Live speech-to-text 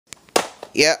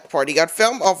Yeah, party got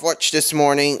film I've watched this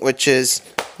morning, which is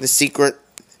The Secret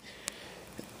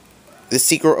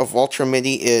of Walter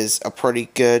Mitty, is a pretty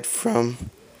good from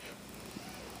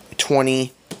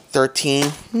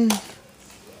 2013.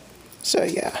 So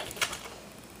yeah.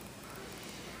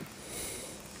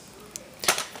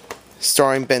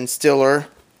 Starring Ben Stiller.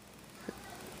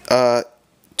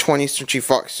 20th Century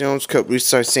Fox Films,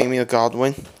 co-produced by Samuel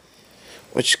Goldwyn,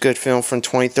 which is a good film from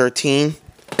 2013.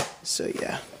 So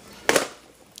yeah.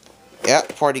 Yeah,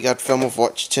 party got film of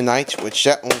watch tonight, which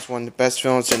that one was one of the best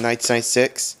films in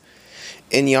 1996.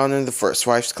 In the honor of the First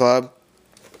Wives Club.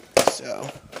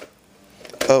 So,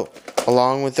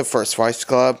 along with the First Wives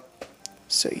Club.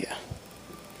 So yeah.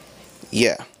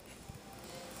 Yeah.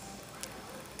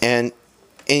 And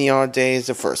in the honor days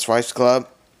of the First Wives Club.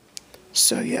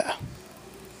 So yeah.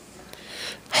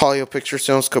 Hollywood Picture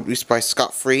Films, co-produced by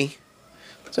Scott Free.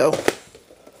 So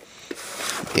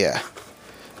yeah.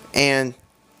 And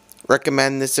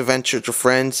recommend this adventure to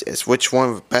friends is which one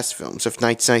of the best films of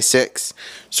 1996,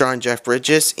 starring Jeff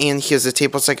Bridges, and here's a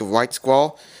table psych of White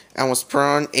Squall, and was put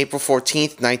on April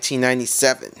 14th,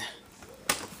 1997.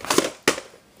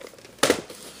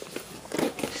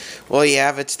 Well, you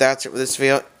have it. That's it for this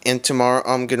video, and tomorrow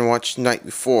I'm gonna watch The Night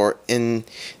Before in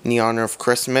the honor of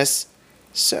Christmas.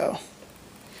 So,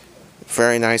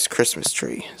 very nice Christmas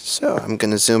tree. So I'm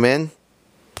gonna zoom in.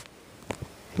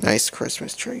 Nice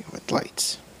Christmas tree with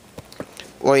lights.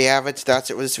 Well, you have it. That's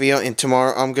it for this video, and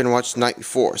tomorrow I'm going to watch The Night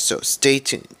Before, so stay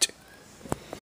tuned.